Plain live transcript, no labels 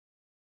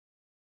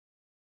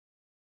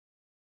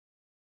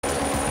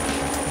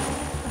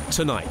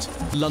Tonight,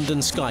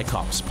 London Sky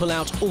Cops pull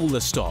out all the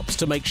stops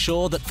to make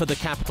sure that for the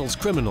capital's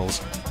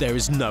criminals, there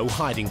is no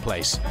hiding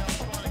place.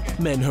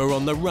 Men who are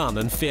on the run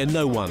and fear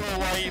no one.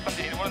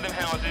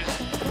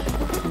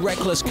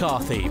 Reckless car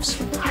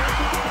thieves.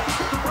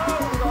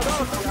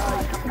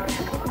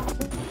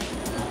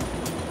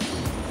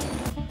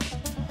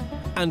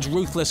 And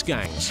ruthless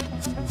gangs.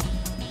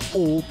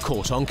 All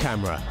caught on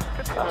camera.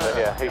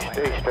 Yeah, he's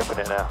stripping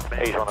it now.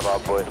 He's one of our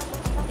boys.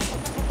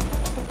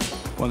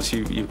 Once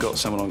you've got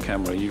someone on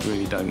camera, you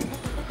really don't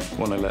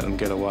want to let them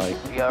get away.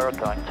 You're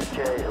going to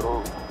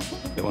jail.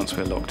 But once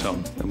we're locked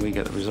on, then we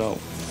get the result.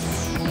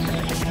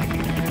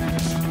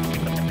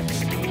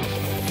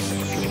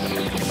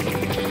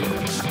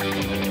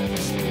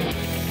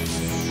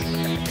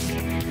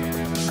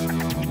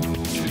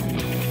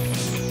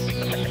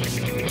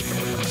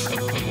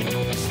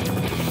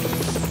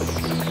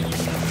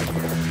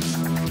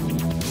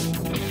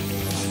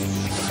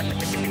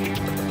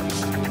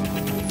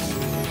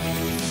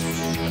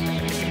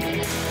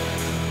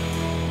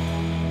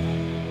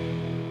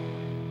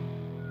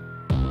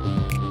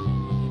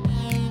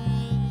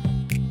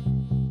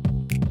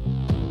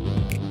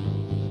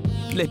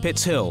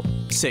 Lippets Hill,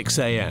 6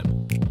 a.m.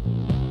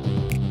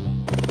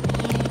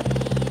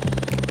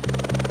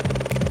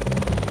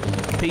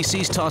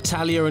 PC's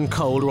Tartaglia and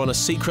Cole are on a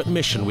secret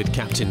mission with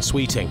Captain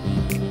Sweeting.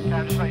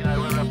 Can just let you know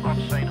we're on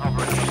scene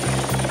hovering.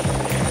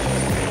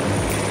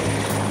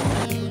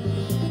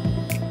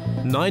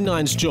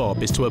 99's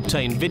job is to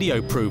obtain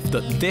video proof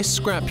that this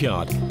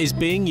scrapyard is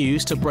being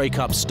used to break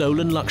up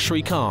stolen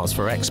luxury cars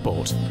for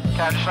export.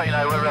 Can just let you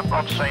know we're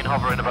on scene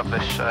hovering above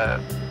this,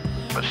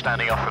 but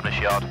standing off from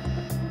this yard.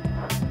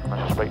 I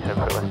shall speak to him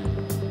quickly.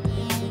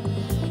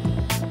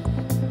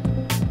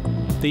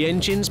 The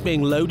engines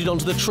being loaded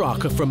onto the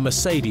truck are from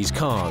Mercedes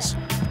cars.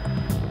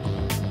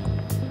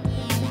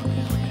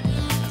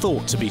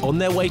 Thought to be on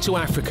their way to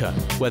Africa,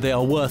 where they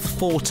are worth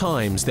 4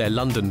 times their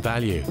London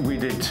value. We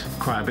did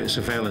quite a bit of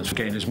surveillance,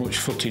 getting as much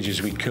footage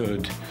as we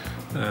could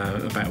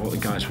about what the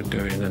guys were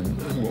doing and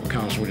what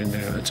cars were in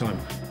there at the time.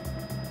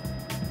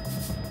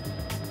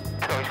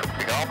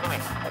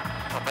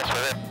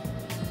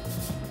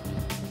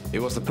 It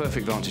was the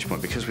perfect vantage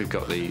point because we've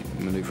got the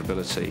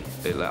manoeuvrability.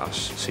 It let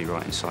us see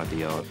right inside the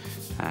yard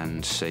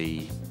and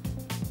see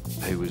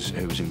who was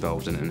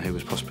involved in it and who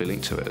was possibly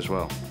linked to it as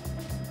well.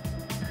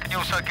 Can you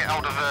also get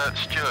hold of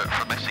Stuart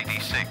from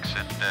SCD6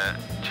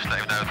 and just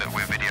let him know that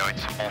we're videoing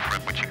some more for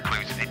him, which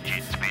includes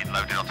engines being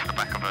loaded onto the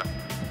back of a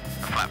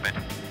flatbed.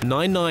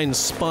 99's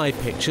spy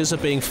pictures are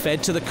being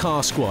fed to the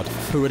car squad,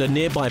 who are at a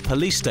nearby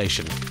police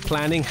station,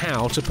 planning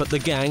how to put the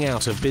gang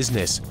out of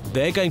business.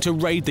 They're going to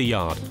raid the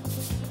yard.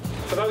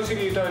 For those of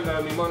you who don't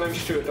know me, my name's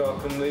Stuart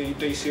Dark. I'm the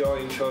DCI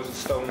in charge of the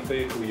Stolen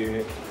Vehicle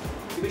Unit.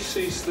 This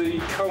is the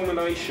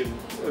culmination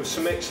of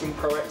some excellent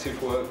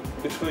proactive work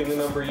between a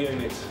number of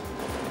units.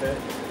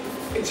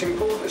 It's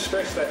important to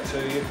stress that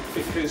to you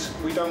because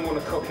we don't want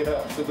to cock it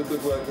up for the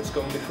good work that's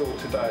gone before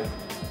today.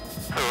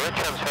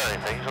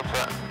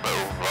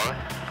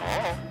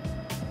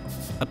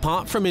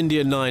 Apart from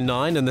India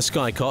 99 and the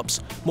Sky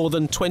Cops, more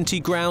than 20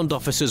 ground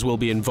officers will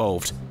be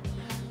involved.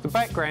 The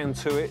background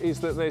to it is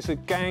that there's a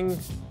gang,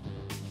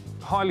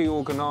 highly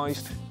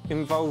organised,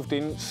 involved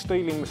in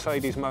stealing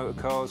Mercedes motor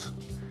cars,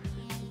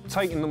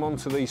 taking them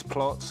onto these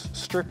plots,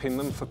 stripping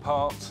them for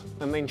parts,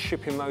 and then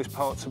shipping those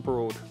parts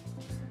abroad.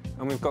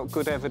 And we've got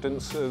good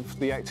evidence of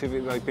the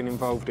activity they've been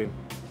involved in.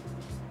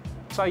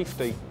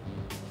 Safety.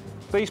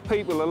 These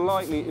people are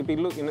likely to be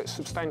looking at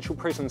substantial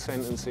prison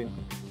sentencing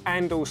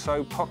and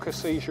also pocket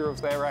seizure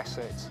of their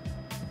assets.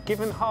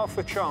 Given half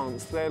a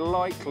chance, they're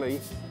likely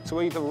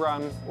to either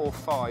run or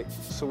fight,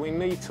 so we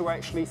need to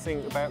actually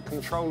think about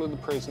control of the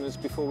prisoners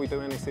before we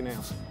do anything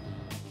else.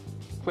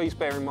 Please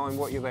bear in mind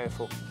what you're there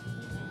for.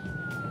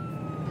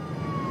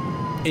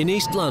 In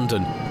East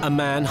London, a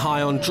man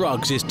high on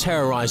drugs is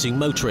terrorising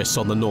motorists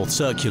on the North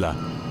Circular.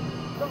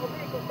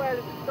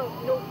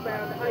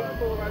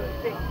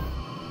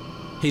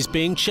 He's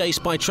being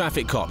chased by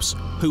traffic cops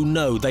who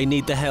know they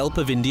need the help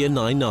of India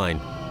 99.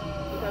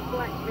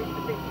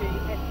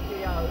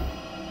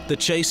 The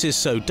chase is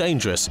so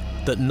dangerous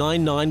that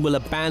 99 will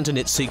abandon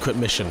its secret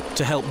mission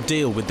to help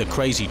deal with the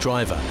crazy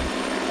driver.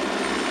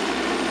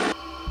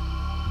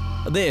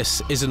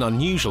 This is an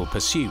unusual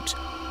pursuit.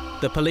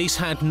 The police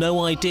had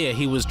no idea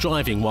he was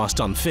driving whilst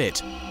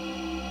unfit.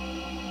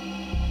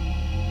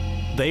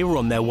 They were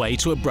on their way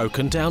to a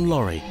broken-down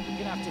lorry. You're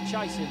gonna have to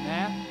chase him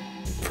now.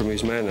 From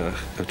his manner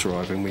of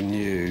driving, we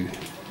knew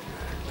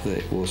that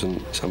it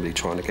wasn't somebody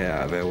trying to get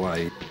out of our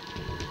way.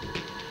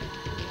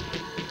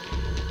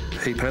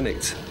 He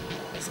panicked,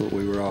 thought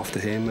we were after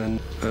him, and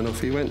off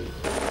he went.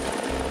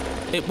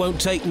 It won't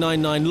take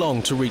 99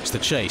 long to reach the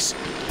chase.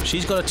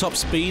 She's got a top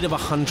speed of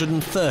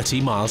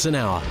 130 miles an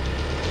hour.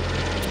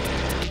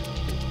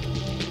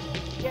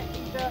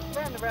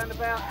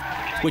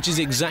 Which is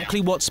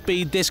exactly what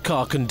speed this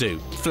car can do,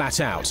 flat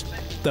out,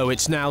 though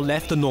it's now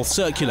left the North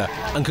Circular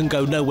and can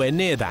go nowhere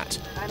near that.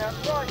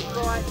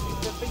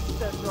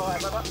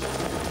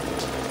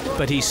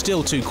 But he's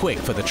still too quick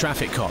for the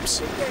traffic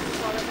cops.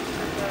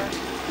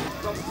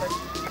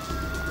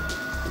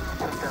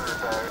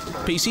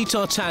 PC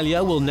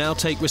Tartaglia will now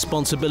take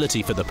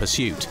responsibility for the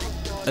pursuit.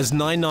 As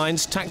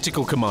 99's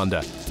tactical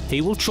commander,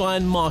 he will try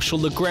and marshal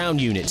the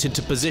ground units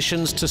into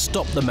positions to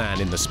stop the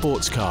man in the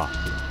sports car.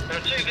 There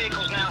are two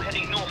vehicles now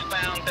heading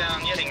northbound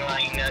down Yedding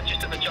Lane,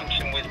 just at the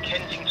junction with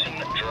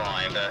Kensington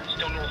Drive,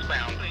 still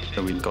northbound.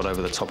 So we got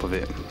over the top of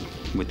it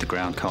with the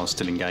ground car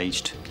still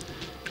engaged,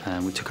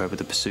 and we took over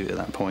the pursuit at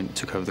that point,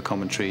 took over the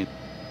commentary.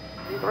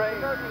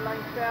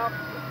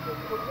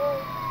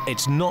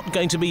 It's not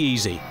going to be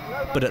easy,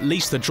 but at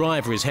least the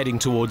driver is heading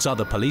towards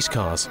other police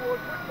cars.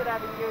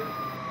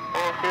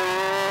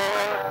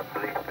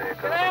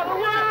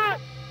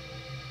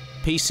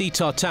 PC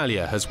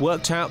Tartaglia has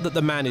worked out that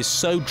the man is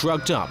so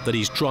drugged up that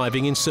he's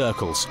driving in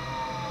circles.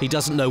 He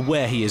doesn't know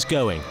where he is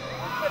going. He's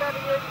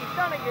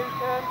done a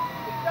U-turn,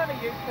 and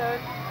he's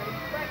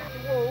back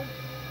towards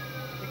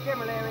the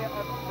general area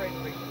of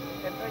Redbridge.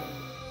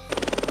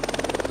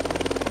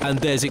 And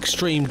there's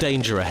extreme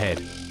danger ahead.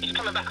 He's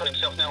coming back on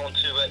himself now onto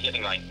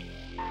Yedding Lane.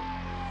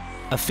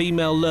 A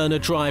female learner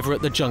driver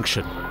at the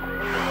junction.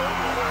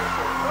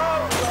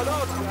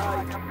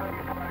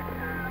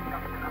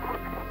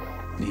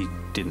 He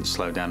didn't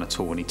slow down at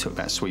all when he took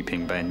that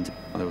sweeping bend.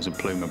 There was a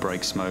plume of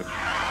brake smoke. He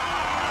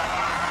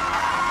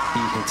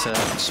hit her,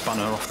 spun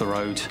her off the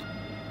road,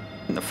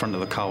 and the front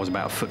of the car was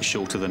about a foot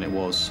shorter than it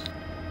was.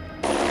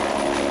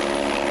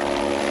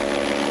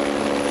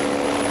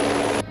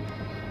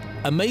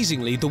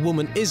 Amazingly, the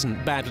woman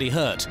isn't badly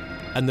hurt,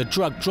 and the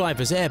drug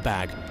driver's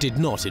airbag did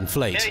not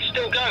inflate. Yeah, he's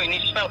still going,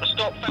 he's about to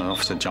stop. An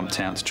officer jumped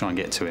out to try and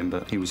get to him,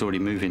 but he was already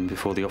moving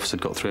before the officer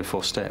had got 3 or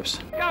 4 steps.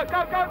 Go,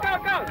 go, go, go,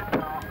 go!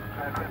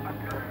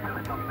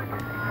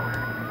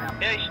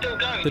 Yeah, he's still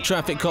going. The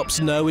traffic cops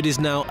know it is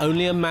now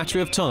only a matter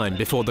of time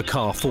before the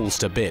car falls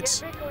to bits.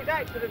 The vehicle is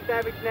accident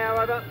damage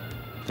now, over.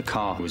 The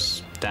car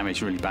was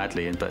damaged really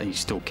badly, but he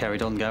still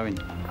carried on going.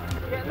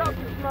 Get lots of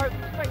smoke,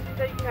 expect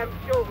to decamp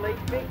shortly.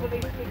 Vehicle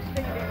is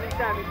exceedingly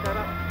damaged,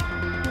 over.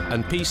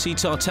 And PC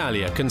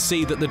Tartaglia can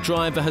see that the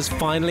driver has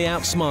finally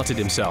outsmarted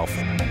himself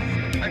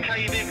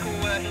Okay, your vehicle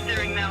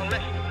steering now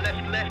left.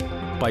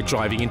 by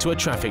driving into a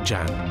traffic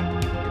jam.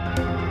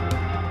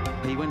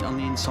 He went on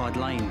the inside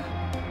lane,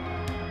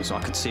 so I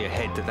could see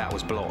ahead that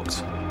was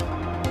blocked.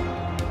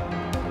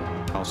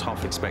 I was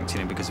half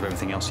expecting him because of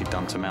everything else he'd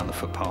done to mount the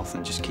footpath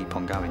and just keep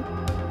on going.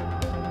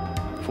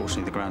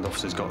 Fortunately, the ground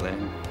officers got there.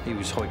 He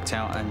was hoiked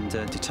out and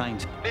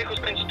detained. Vehicle's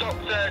been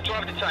stopped,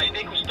 driver detained.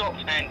 Vehicle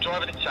stopped and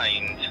driver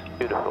detained.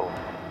 Beautiful.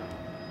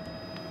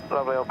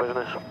 Lovely old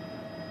business.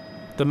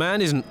 The man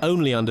isn't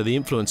only under the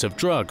influence of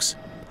drugs,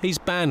 he's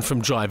banned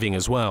from driving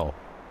as well.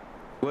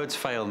 Words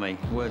fail me.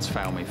 Words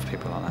fail me for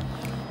people like that.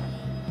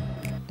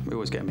 We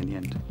always get them in the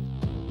end.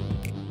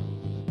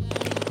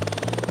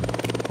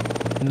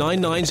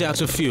 99's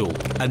out of fuel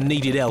and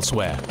needed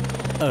elsewhere,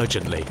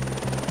 urgently.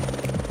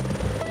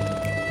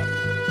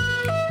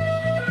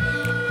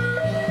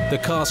 The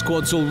car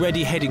squad's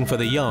already heading for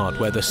the yard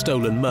where the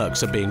stolen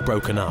Mercs are being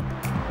broken up.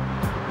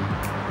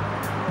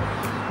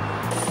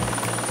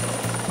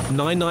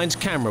 99's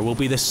camera will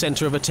be the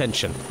centre of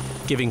attention,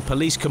 giving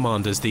police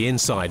commanders the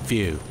inside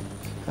view.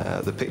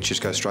 The pictures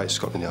go straight to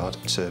Scotland Yard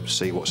to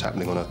see what's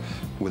happening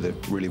with a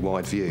really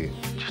wide view.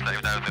 Just let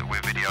you know that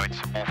we're videoing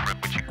some more for it,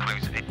 which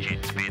includes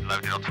engines being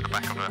loaded onto the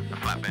back of a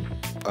flatbed.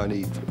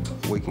 Only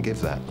we can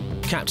give that.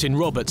 Captain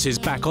Roberts is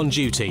back on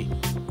duty.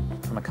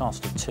 From a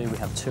cast of 2, we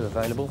have 2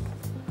 available.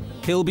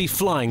 He'll be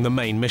flying the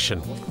main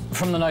mission.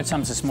 From the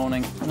NOTAMs this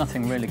morning,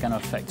 nothing really going to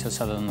affect us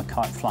other than the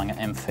kite flying at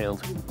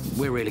Enfield.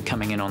 We're really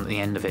coming in on the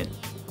end of it.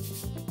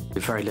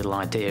 We've very little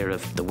idea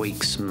of the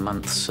weeks and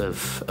months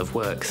of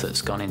work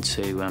that's gone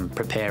into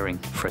preparing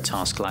for a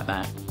task like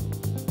that.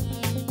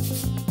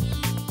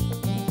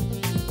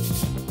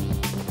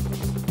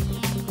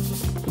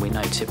 We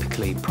know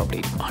typically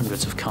probably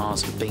hundreds of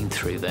cars have been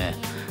through there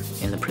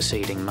in the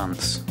preceding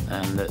months,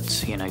 and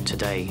that, you know,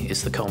 today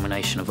is the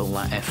culmination of all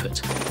that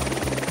effort.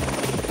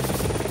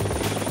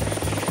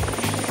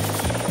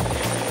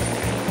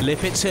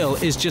 Lippets Hill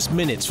is just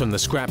minutes from the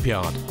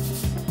scrapyard.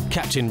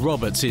 Captain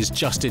Roberts is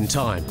just in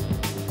time.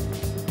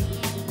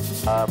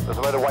 There's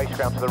a load of waste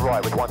ground to the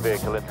right with one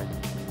vehicle in.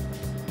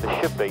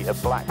 There should be a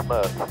black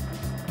Merc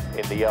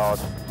in the yard.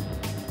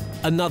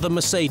 Another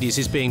Mercedes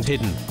is being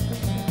hidden,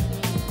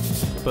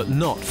 but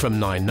not from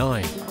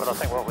 99. But I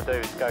think what we'll do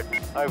is go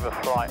over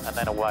flight and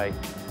then away.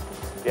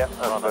 Yep, we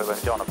don't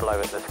want to blow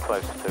it this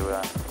close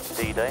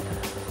to D-Day.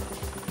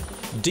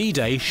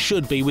 D-Day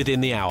should be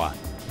within the hour,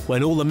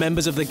 when all the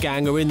members of the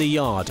gang are in the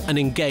yard and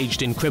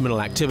engaged in criminal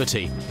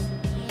activity.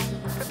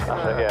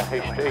 Yeah,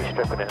 he's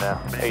stripping it now.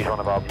 He's one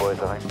of our boys,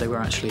 I think. They were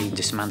actually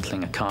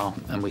dismantling a car,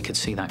 and we could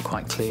see that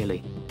quite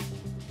clearly.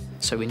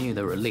 So we knew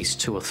there were at least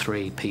 2 or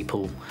 3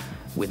 people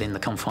within the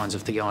confines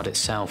of the yard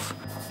itself.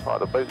 Right,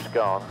 the boot's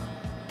gone.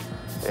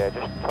 Yeah,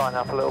 just tighten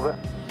up a little bit.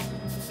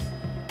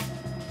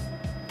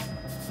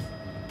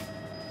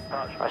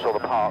 That's all the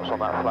parts on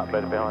that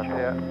flatbed behind you.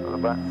 Yeah, at the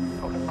back.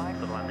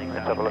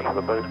 Let's have a look at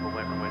the boot.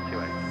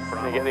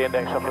 Can you get the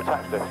index off the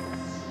tax disc?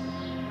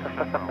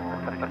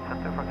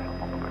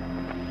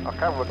 I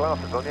can with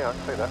glasses on, yeah, I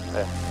can see that.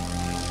 Yeah.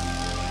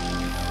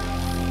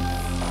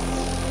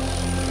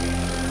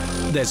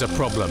 there's a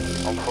problem.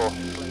 On 4.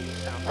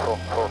 4.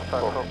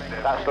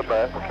 That's the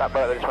bird. That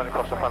bird that just went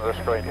across the front of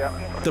the screen. Yeah.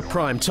 The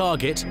prime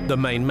target, the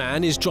main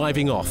man, is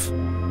driving off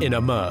in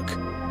a Merc.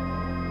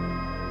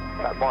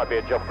 That might be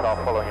a job car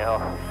following it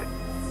off.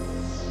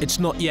 It's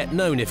not yet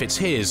known if it's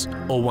his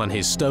or one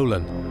he's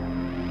stolen.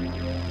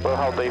 We'll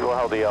hold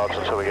the yards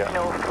until we get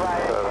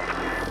further.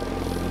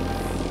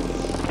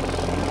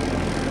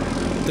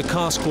 The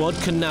car squad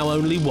can now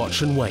only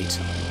watch and wait.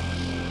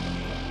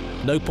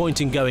 No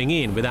point in going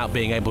in without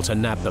being able to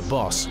nab the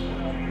boss.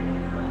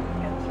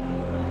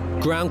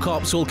 Ground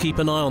cops will keep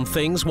an eye on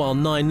things while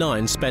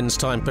 99 spends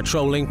time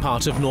patrolling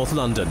part of North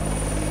London,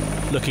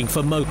 looking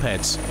for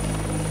mopeds.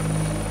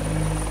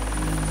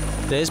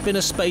 There's been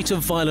a spate of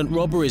violent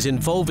robberies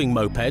involving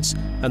mopeds,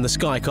 and the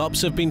Sky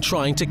Cops have been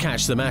trying to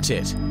catch them at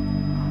it.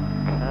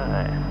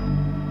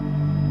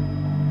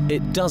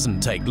 It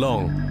doesn't take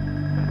long.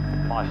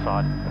 My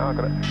side. Oh, I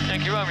got it.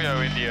 Yankee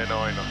Romeo, India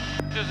 9.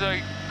 Just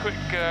a quick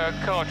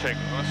car check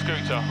on a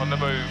scooter on the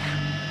move.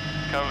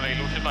 Currently,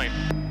 what's your name?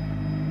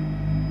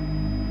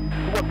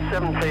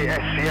 170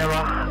 S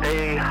Sierra,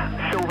 a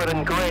silver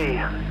and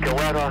grey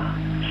Galera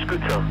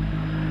scooter.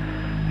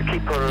 The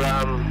keeper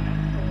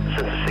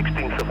since the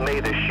 16th of May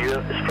this year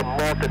is from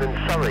Morden in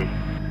Surrey.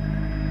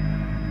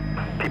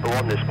 People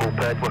on this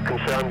moped were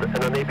concerned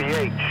in an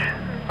ABH,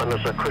 and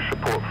there's a crash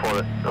report for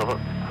it.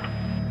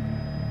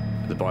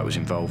 The bike was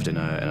involved in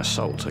an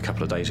assault a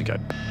couple of days ago.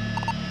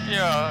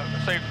 Yeah,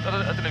 so I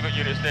don't know if you've got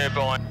units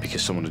nearby.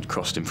 Because someone had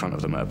crossed in front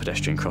of them at a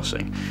pedestrian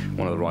crossing,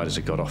 one of the riders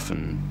had got off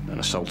and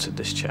assaulted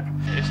this chap.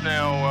 It's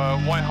now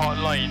White Hart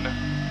Lane,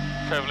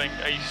 travelling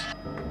east.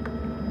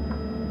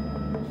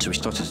 So we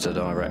started to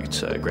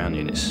direct ground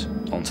units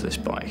onto this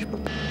bike.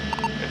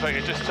 In fact,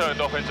 it just turned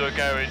off into a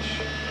garage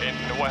in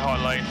White Hart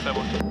Lane.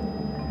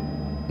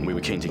 So we were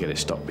keen to get it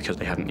stopped because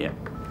they hadn't yet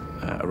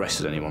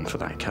arrested anyone for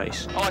that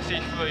case.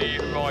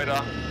 IC3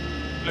 rider,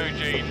 blue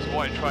jeans,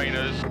 white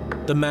trainers.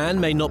 The man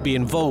may not be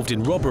involved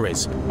in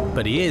robberies,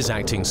 but he is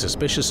acting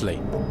suspiciously.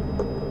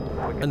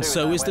 And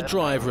so is the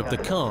driver of the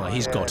car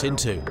he's got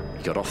into.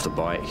 He got off the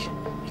bike,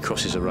 he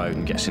crosses a road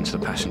and gets into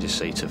the passenger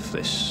seat of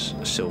this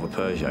silver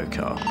Peugeot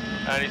car.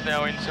 And he's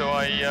now into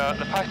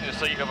the passenger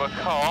seat of a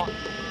car.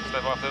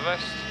 Stand by for the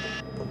vest.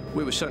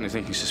 We were certainly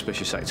thinking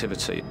suspicious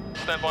activity.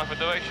 Stand by for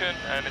direction,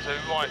 and it's a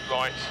right,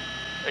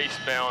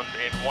 eastbound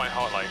in White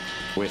Hart Lane.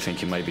 We're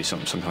thinking maybe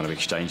some kind of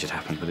exchange had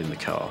happened within the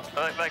car.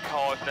 That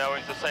car is now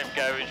in the same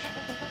garage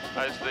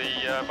as the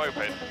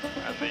moped,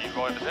 and the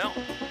rider's out.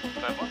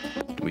 Stand by.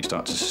 We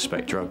start to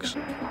suspect drugs.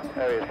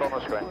 There he is, on the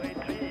screen.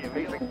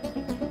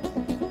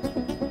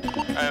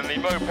 And the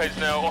moped's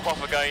now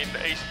off again,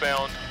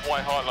 eastbound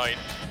White Hart Lane.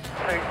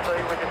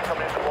 2-2, we're just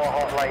coming into White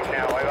Hart Lane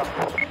now,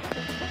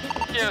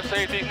 over. Yeah, so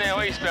he's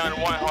now eastbound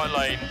White Hart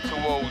Lane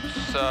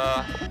towards...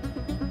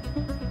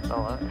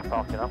 Oh, he's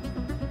parking up.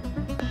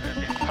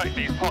 In fact,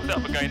 he's parked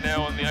up again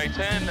now on the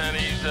A10, and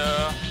he's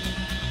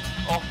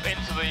off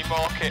into the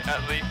market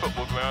at the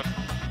football ground.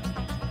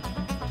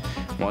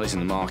 While he's in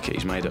the market,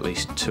 he's made at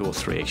least 2 or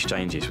 3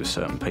 exchanges with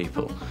certain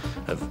people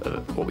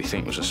of what we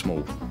think was a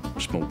small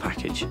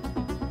package.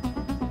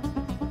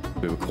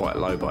 We were quite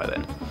low by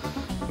then.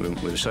 We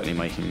were certainly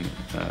making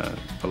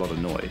a lot of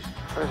noise.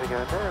 Where's he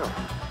going now?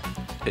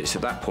 It's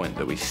at that point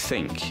that we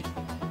think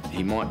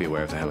he might be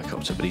aware of the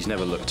helicopter, but he's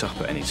never looked up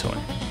at any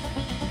time.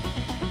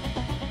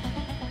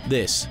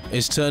 This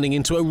is turning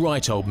into a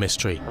right old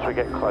mystery. As we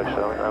get closer,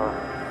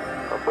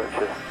 I'll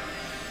butcher.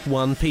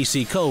 One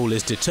PC Cole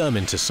is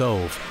determined to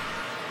solve.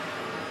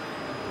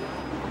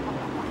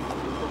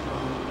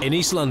 In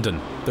East London,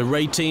 the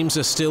raid teams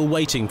are still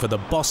waiting for the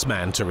boss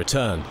man to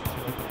return.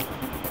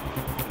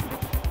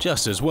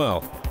 Just as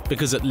well,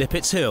 because at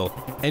Lippets Hill,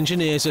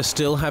 engineers are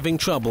still having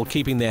trouble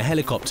keeping their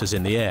helicopters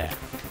in the air.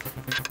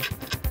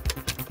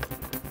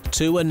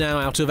 2 are now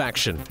out of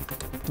action,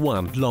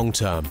 1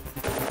 long-term.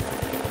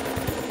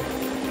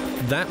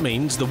 That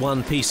means the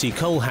one PC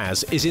Cole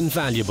has is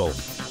invaluable.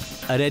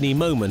 At any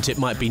moment it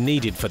might be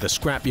needed for the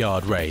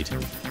scrapyard raid.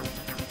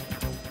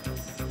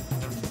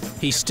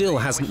 He still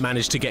hasn't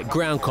managed to get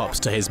ground cops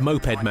to his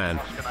moped man,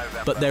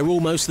 but they're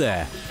almost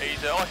there. He's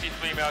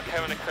IC3 now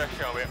carrying a crash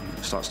helmet.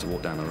 Starts to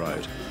walk down the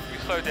road. If you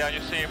slow down,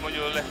 you'll see him on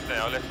your left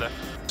now, left.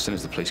 As soon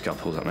as the police car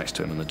pulls up next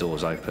to him and the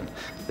door's open,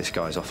 this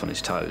guy's off on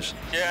his toes.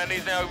 Yeah, and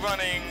he's now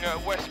running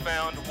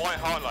westbound White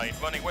Hart Lane.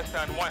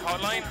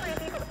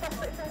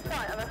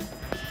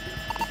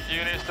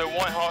 Units to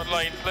White Hart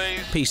Lane,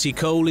 please. PC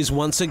Cole is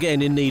once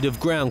again in need of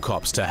ground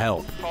cops to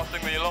help.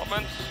 Passing the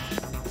allotments.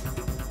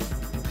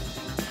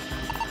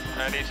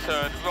 And he's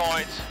turned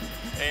right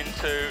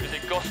into, is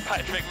it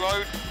Gospatrick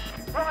Road?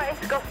 Right,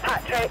 it's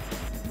Gospatrick.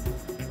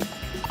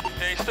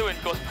 Yeah, he's still in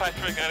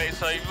Gospatrick, and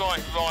it's a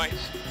right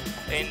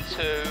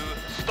into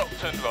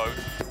Stockton Road.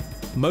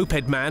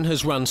 Moped man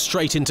has run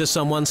straight into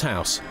someone's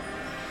house.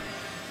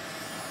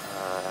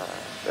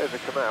 There's a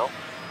canal.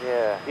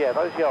 Yeah,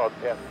 those yards.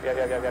 Yeah. Yeah,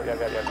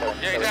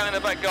 he's out in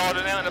the back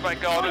garden,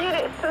 All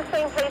units to the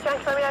scene, please,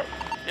 Yankee Romeo.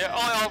 Yeah,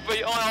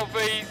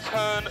 IRV,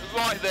 turn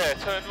right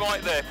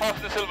there.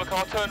 Passing the silver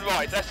car, turn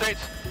right, that's it.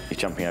 He's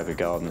jumping over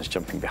gardens,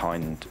 jumping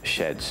behind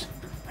sheds.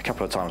 A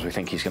couple of times we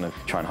think he's going to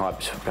try and hide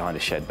behind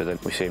a shed, but then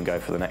we see him go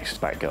for the next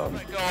back garden.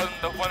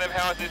 One of the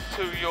houses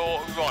to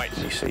your right.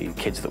 You see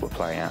kids that were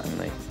playing out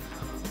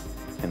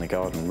in the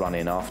garden run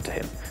in after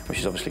him, which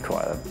is obviously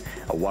quite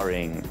a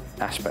worrying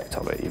aspect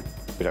of it.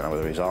 We don't know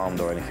whether he's armed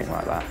or anything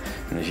like that.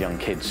 And there's young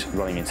kids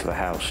running into the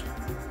house,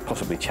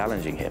 possibly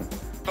challenging him.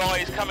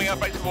 He's coming up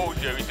back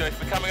towards you. He's going to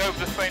be coming over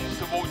the fence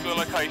towards your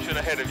location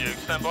ahead of you.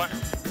 Stand by.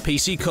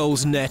 PC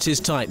Cole's net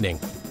is tightening.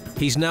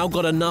 He's now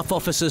got enough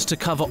officers to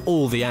cover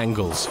all the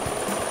angles.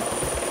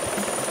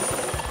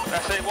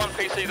 That's it, one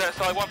PC that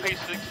side, one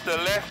PC to the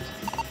left.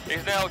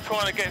 He's now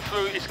trying to get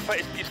through, he's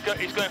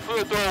going through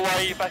a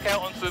doorway back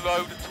out onto the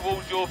road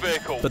towards your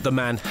vehicle. But the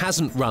man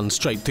hasn't run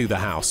straight through the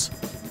house.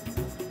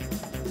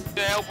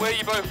 Now, where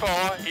you both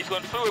are, he's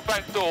gone through a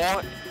back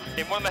door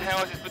in one of the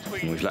houses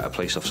between... We've let a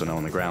police officer know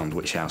on the ground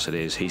which house it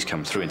is. He's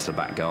come through into the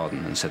back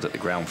garden and said that the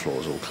ground floor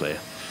is all clear.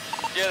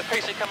 Yeah, the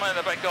PC come out in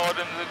the back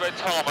garden, the red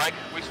tarmac.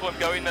 We saw him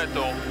go in that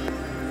door.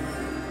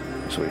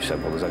 So we've said,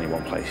 well, there's only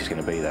one place he's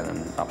going to be then,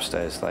 and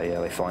upstairs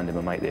they find him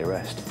and make the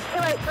arrest.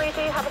 283,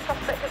 do you have a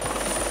suspect?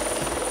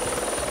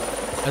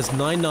 As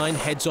 99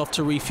 heads off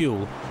to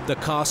refuel, the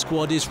car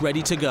squad is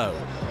ready to go.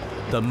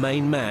 The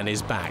main man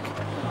is back.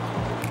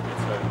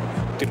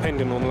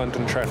 Depending on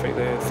London traffic,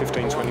 they're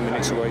 15-20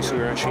 minutes away, so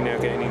we're actually now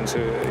getting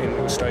into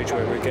a stage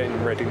where we're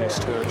getting readiness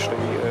to actually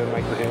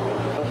make the hit.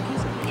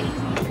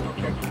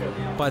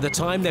 By the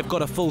time they've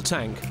got a full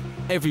tank,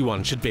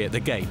 everyone should be at the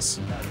gates.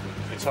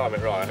 If you time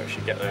it right, I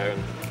should get there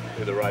and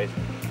do the raid.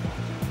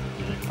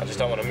 I just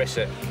don't want to miss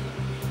it.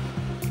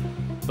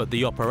 But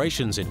the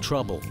operation's in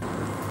trouble.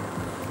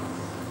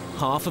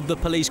 Half of the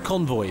police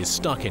convoy is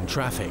stuck in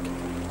traffic.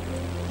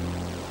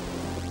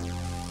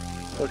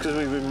 Well, because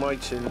we've been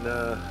waiting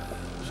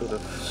sort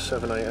of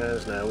 7-8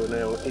 hours now, we're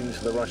now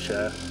into the rush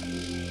hour.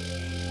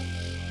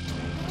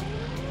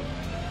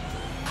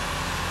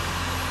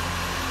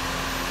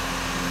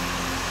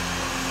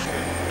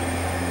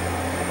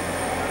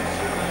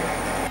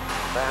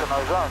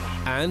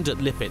 And at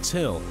Lippets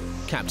Hill,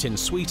 Captain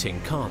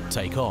Sweeting can't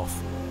take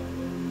off.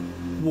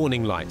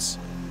 Warning lights,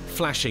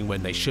 flashing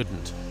when they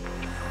shouldn't.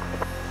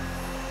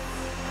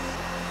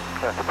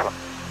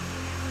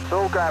 It's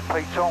all going,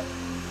 Pete.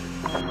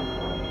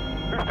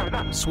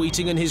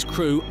 Sweeting and his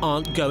crew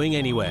aren't going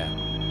anywhere,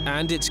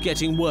 and it's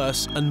getting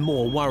worse and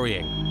more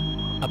worrying.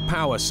 A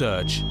power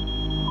surge.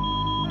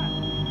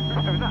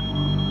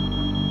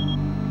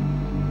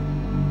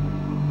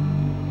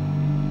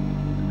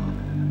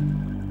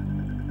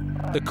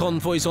 The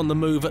convoy's on the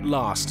move at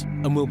last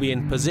and will be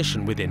in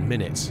position within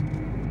minutes.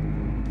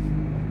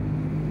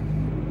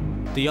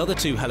 The other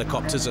two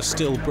helicopters are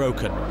still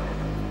broken.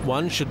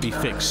 One should be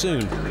fixed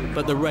soon,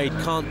 but the raid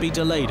can't be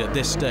delayed at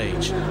this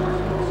stage.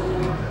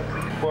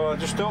 Well, I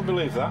just don't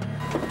believe that.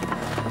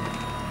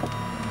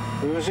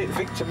 Who was it?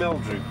 Victor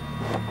Meldrew?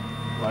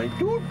 I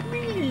don't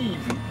believe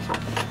it.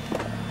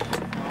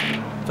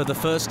 For the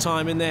first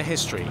time in their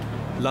history,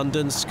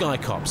 London's Sky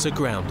Cops are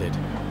grounded.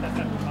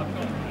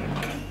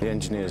 The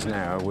engineers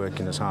now are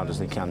working as hard as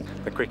they can.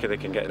 The quicker they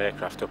can get an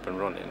aircraft up and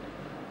running,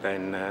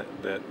 then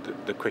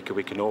the quicker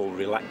we can all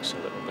relax a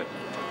little bit.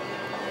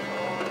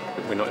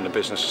 We're not in the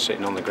business of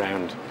sitting on the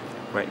ground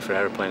waiting for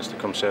aeroplanes to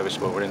come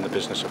serviceable. We're in the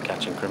business of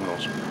catching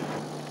criminals.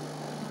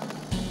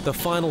 The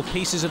final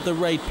pieces of the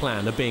raid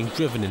plan are being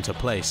driven into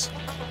place.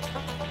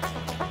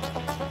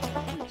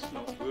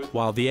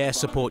 While the Air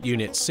Support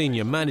Unit's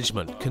senior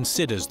management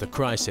considers the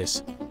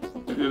crisis.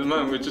 At the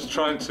moment, we're just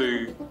trying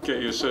to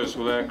get you a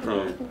serviceable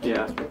aircraft.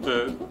 Yeah.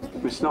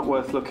 It's not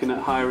worth looking at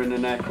hiring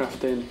an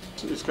aircraft in.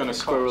 It's going to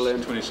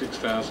cost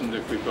 26,000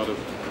 if we've got to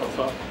cough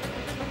up.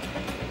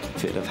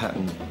 If it had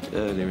happened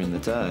earlier in the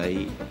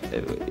day,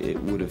 it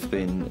would have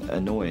been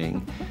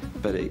annoying,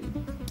 but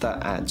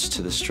that adds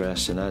to the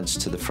stress and adds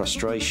to the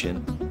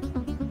frustration.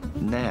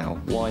 Now,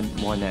 why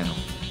now?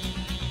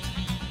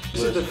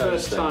 This is the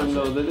first time,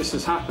 though, that this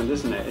has happened,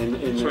 isn't it?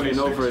 In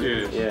over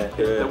years.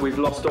 That we've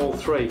lost all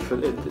three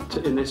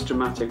in this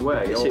dramatic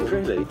way. Is it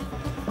really?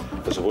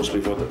 That's the worst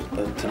we've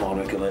had to my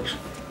recollection.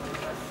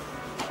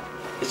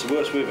 It's the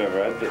worst we've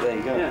ever had, but there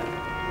you go. Yeah.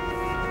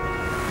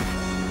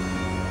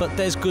 But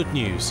there's good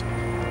news.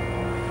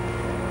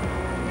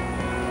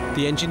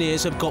 The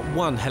engineers have got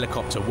one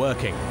helicopter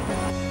working.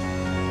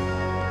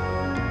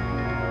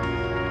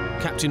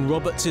 Captain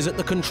Roberts is at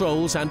the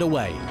controls and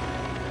away.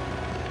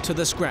 To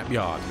the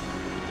scrapyard.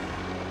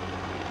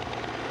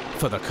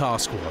 For the car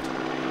squad.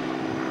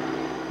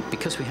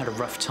 Because we had a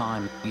rough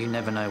time, you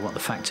never know what the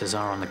factors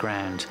are on the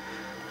ground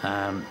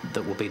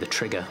that will be the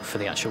trigger for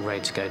the actual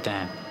raid to go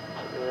down.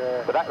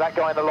 Yeah. But that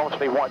guy in the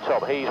long-sleeve white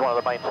top, he's one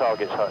of the main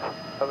targets, at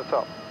the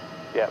top.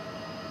 Yeah.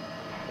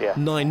 Yeah.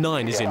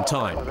 99 is in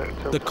time.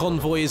 The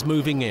convoy is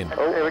moving in.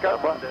 Oh, here we go.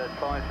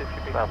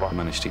 We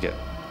managed to get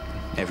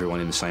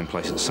everyone in the same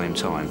place at the same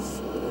time.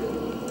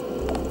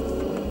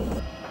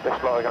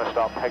 This lot are going to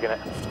start pegging it.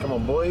 Come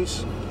on,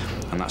 boys.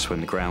 And that's when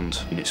the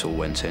ground units all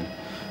went in,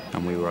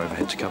 and we were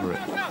overhead to cover it.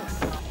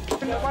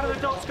 One of the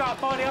dogs got to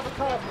find the other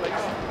car, please.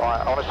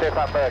 Right, I want to see if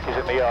that Merc is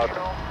in the yard.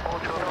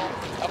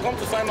 I come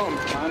to sign on,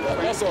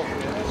 that's all.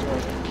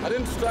 I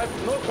didn't strike,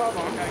 no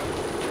problem.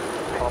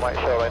 I want to make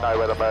sure they know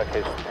where the Merc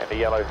is, in the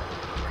yellow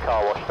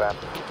car wash van.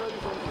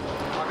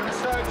 I'm going to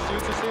search you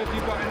to see if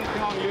you've got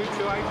anything on you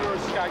to aid your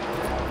escape.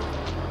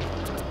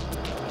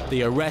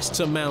 The arrests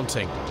are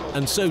mounting,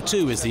 and so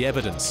too is the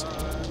evidence.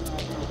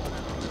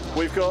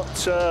 We've got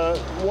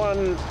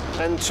 1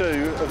 and 2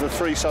 of the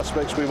 3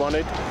 suspects we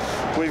wanted.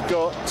 We've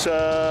got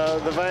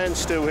the van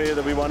still here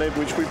that we wanted,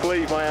 which we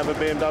believe may have a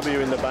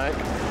BMW in the back.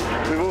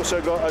 We've also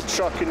got a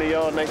truck in the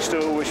yard next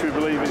door, which we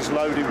believe is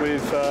loaded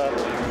with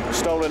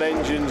stolen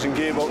engines and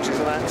gearboxes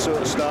and that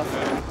sort of stuff.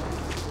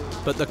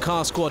 But the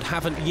car squad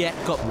haven't yet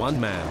got one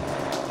man.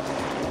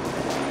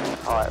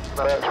 Alright,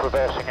 Merc's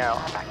reversing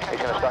out. He's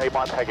going to start, he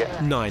might peg it.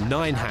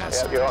 9-9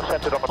 has. Yeah, you're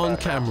centred on the on Merc.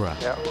 camera.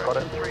 Yeah, got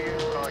it.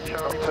 He's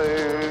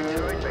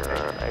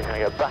going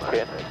to go back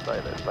in.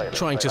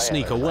 Trying to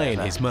sneak away in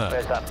his Merc.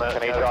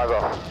 Can he drive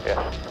off?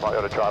 Yes, might be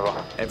able to drive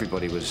off.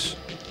 Everybody was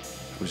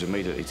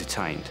immediately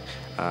detained,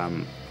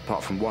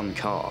 apart from one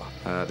car.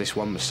 This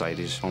one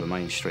Mercedes on the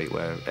main street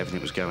where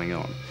everything was going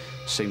on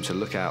seemed to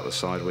look out the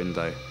side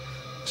window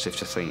as if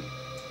to think,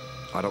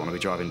 I don't want to be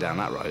driving down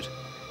that road,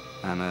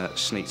 and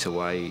sneaked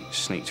away,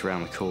 sneaked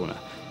around the corner.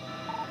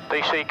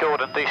 DC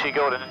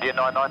Gordon, India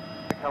 99.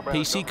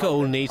 PC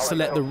Cole needs to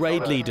let the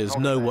raid leaders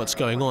know what's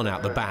going on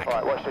out the back.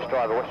 Right, watch this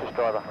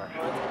driver,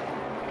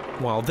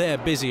 While they're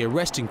busy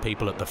arresting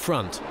people at the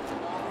front,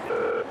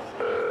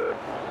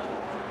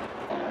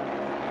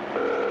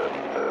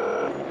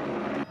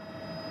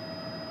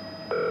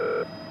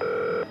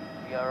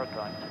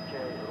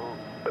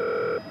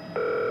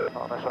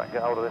 Unless I can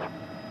get hold of this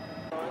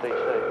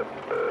DC.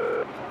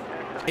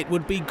 it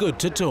would be good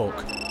to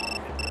talk.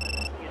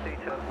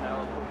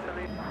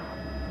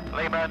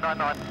 Lima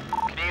 99,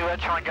 can you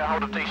try and get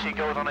hold of DC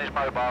Gordon on his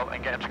mobile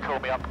and get him to call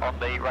me up on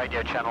the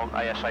radio channel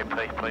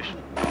ASAP, please?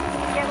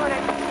 Yeah, got it.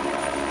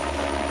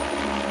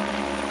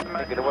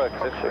 It's going to work,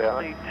 is it?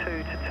 Yeah.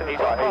 He's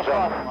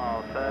on.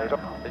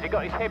 Has he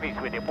got his heavies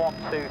with him? 1,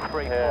 2,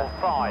 3, 4,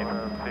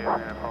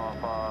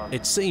 5.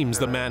 It seems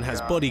the man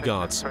has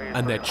bodyguards,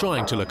 and they're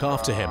trying to look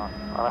after him.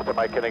 I'll have to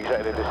make an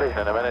executive decision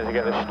in a minute to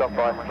get this stopped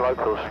by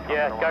locals.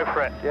 Yeah, go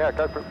for it. Yeah,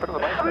 go for it. Put it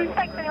on the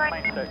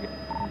main circuit.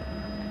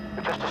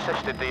 We've just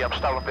assisted the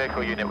stolen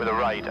vehicle unit with a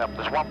raid.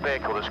 There's one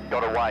vehicle that's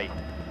got away,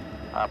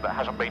 but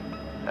hasn't been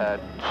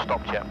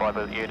stopped yet by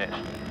the units.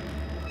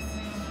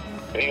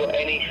 Have you got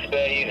any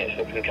spare units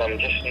that can come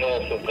just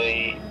north of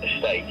the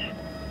estate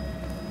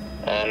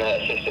and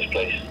assist us,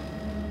 please?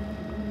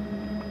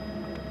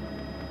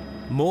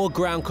 More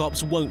ground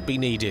cops won't be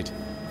needed.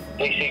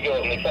 DC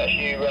Gordon, if that's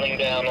you running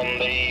down on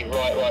the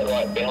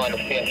right behind the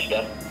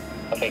Fiesta,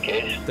 I think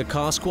it is. The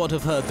car squad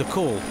have heard the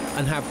call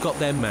and have got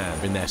their man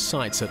in their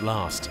sights at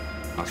last.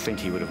 I think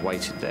he would have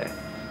waited there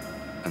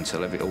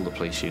until all the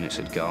police units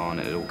had gone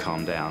and it all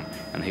calmed down,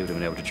 and he would have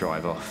been able to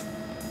drive off.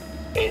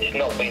 It's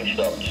not been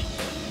stopped.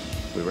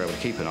 We were able to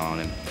keep an eye on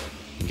him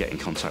and get in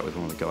contact with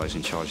one of the guys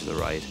in charge of the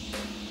raid,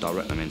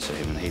 direct them into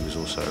him, and he was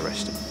also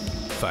arrested.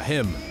 For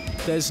him,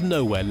 there's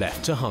nowhere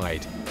left to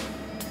hide.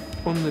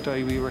 On the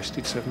day we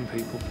arrested 7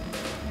 people.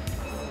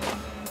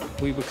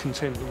 We were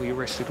content that we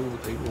arrested all the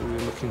people we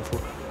were looking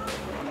for.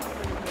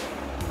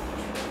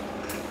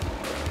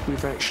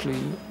 We've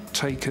actually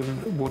taken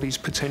what is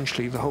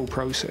potentially the whole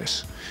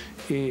process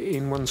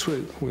in one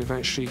swoop. We've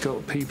actually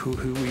got people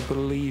who we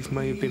believe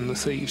may have been the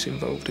thieves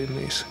involved in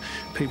this,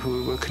 people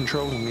who were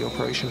controlling the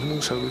operation, and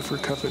also we've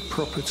recovered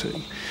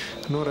property,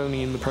 not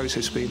only in the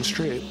process of being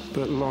stripped,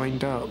 but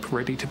lined up,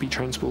 ready to be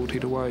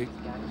transported away.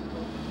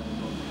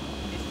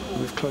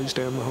 We've closed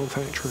down the whole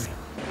factory.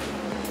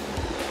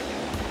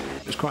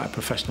 It was quite a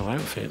professional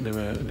outfit. They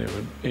were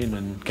in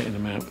and getting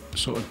them out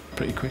sort of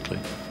pretty quickly.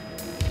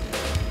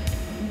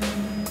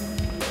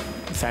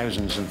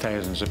 Thousands and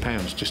thousands of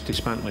pounds just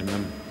dismantling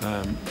them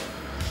and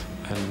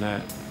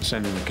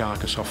sending the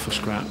carcass off for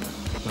scrap,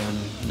 and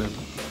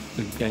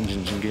the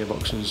engines and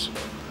gearboxes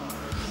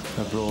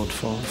abroad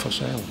for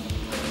sale.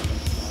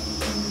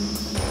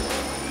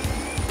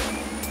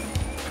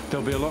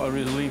 There'll be a lot of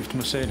relieved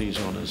Mercedes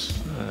owners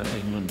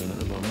in London at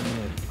the moment,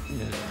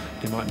 yeah.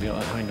 They might be able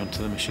to hang on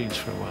to the machines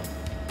for a while.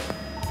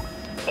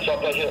 That's our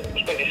pleasure.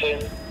 Speak to you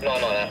soon.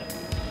 99 out.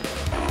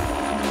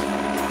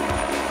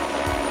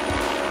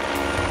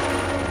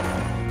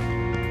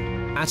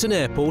 At an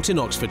airport in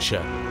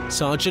Oxfordshire,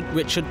 Sergeant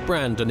Richard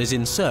Brandon is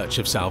in search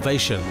of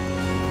salvation.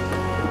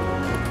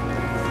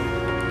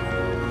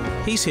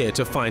 He's here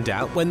to find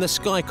out when the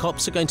Sky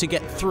Cops are going to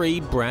get 3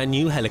 brand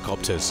new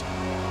helicopters.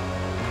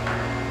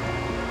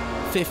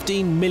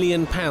 £15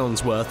 million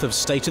worth of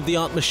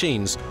state-of-the-art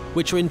machines,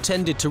 which are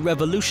intended to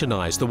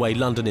revolutionise the way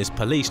London is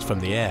policed from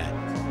the air.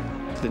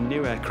 The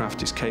new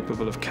aircraft is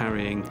capable of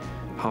carrying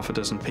half a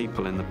dozen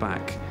people in the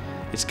back.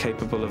 It's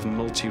capable of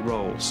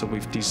multi-role, so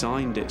we've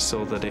designed it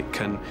so that it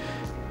can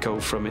go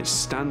from its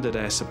standard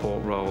air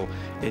support role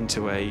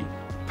into a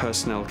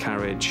personnel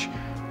carriage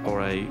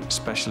or a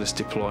specialist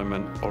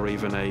deployment or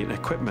even an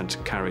equipment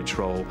carriage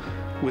role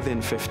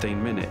within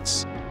 15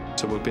 minutes.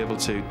 So we'll be able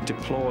to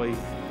deploy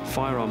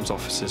firearms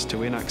officers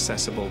to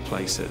inaccessible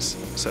places,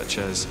 such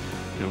as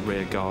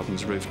rear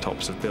gardens,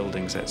 rooftops of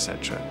buildings,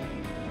 etc.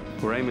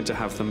 We're aiming to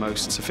have the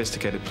most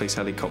sophisticated police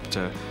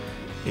helicopter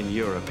in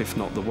Europe, if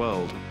not the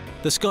world.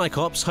 The Sky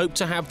Cops hope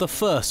to have the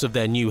first of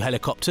their new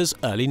helicopters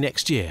early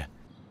next year.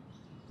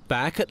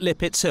 Back at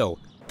Lippitz Hill,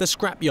 the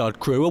scrapyard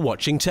crew are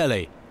watching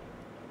telly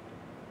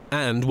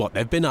and what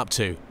they've been up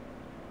to.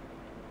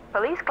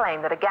 Police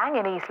claim that a gang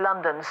in East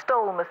London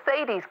stole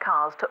Mercedes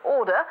cars to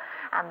order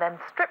and then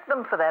stripped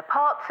them for their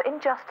parts in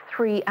just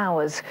 3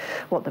 hours.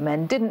 What the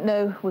men didn't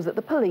know was that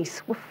the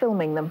police were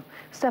filming them.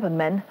 7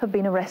 men have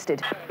been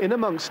arrested. In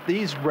amongst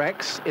these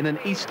wrecks in an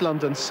East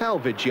London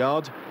salvage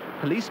yard,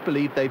 police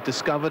believe they've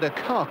discovered a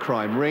car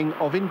crime ring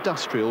of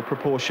industrial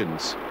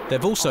proportions.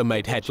 They've also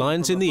made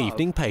headlines in the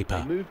evening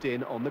paper. They moved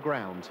in on the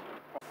ground.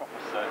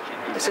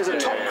 This is a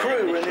top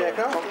crew in the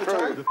aircraft at the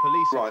time. The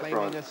police are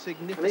claiming a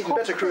significant... An even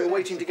better crew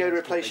waiting to go to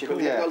replace you, but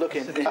we haven't got a look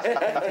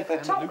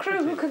in. Top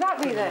crew, who could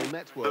that be then?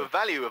 The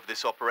value of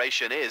this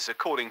operation is,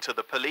 according to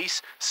the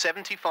police,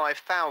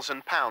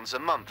 £75,000 a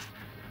month.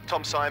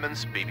 Tom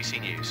Simons, BBC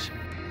News.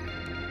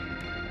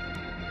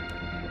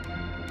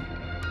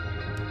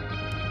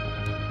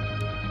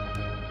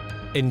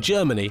 In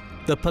Germany,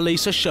 the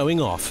police are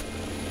showing off.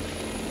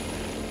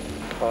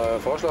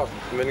 Vorschlag,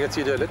 wenn jetzt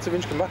hier der letzte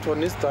Winch gemacht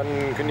worden ist, dann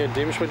können ja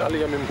dementsprechend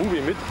alle ja mit dem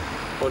Hubi mit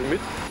und mit.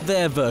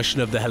 Their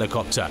version of the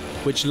helicopter,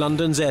 which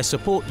London's Air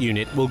Support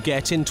Unit will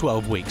get in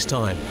 12 weeks'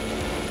 time.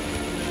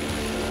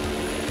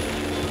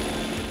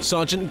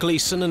 Sergeant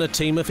Gleeson and a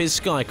team of his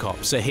Sky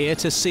Cops are here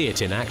to see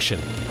it in action.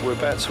 We're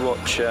about to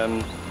watch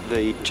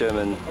the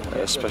German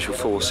Special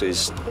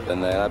Forces,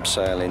 and they're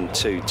abseil in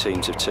 2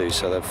 teams of 2,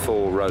 so they're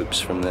 4 ropes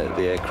from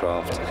the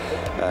aircraft.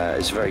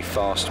 It's a very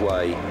fast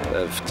way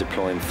of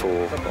deploying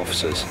 4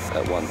 officers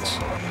at once.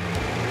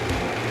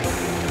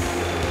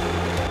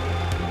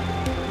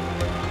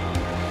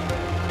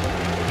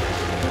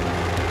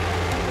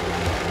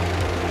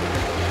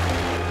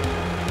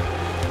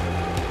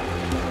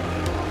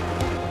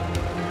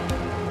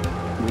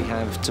 We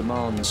have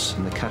demands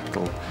in the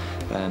capital,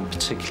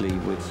 particularly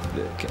with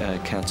the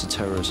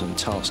counter-terrorism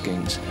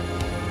taskings.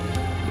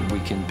 We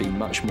can be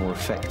much more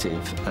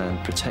effective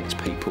and protect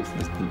people,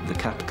 the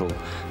capital,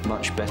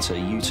 much better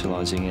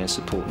utilising air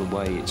support the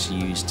way it's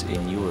used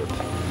in Europe.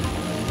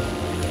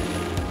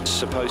 It's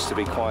supposed to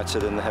be quieter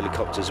than the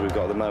helicopters we've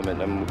got at the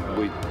moment, and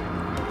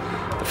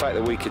the fact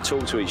that we could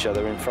talk to each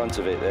other in front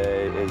of it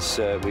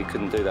we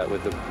couldn't do that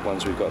with the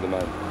ones we've got at the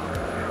moment.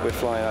 We're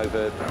flying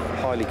over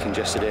highly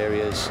congested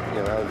areas,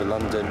 over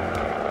London,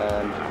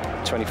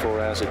 24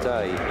 hours a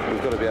day.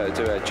 We've got to be able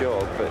to do our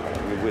job, but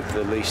with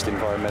the least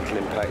environmental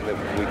impact that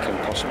we can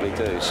possibly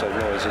do. So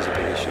noise is a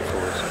big issue for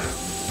us.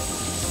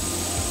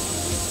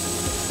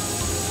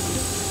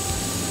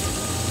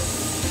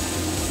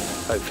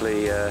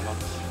 Hopefully, a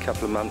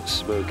couple of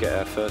months we'll get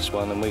our first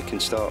one, and we can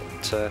start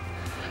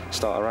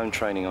our own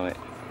training on it.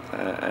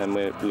 And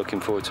we're looking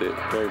forward to it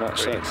very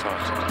much. Very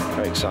exciting.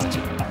 Very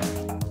exciting.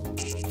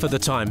 For the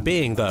time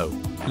being, though,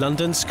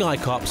 London Sky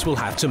Cops will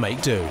have to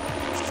make do.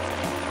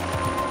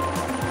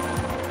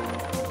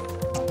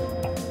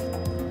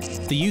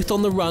 The youth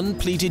on the run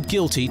pleaded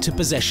guilty to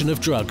possession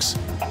of drugs.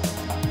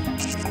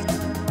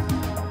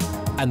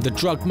 And the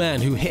drugged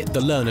man who hit the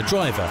learner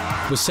driver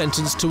was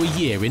sentenced to a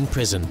year in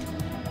prison.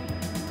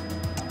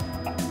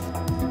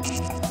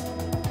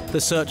 The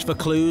search for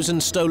clues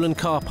and stolen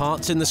car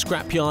parts in the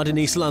scrapyard in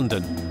East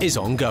London is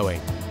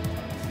ongoing.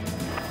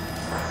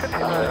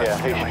 Yeah,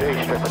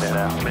 he's stripping it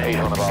now. He's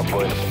one of our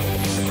boys.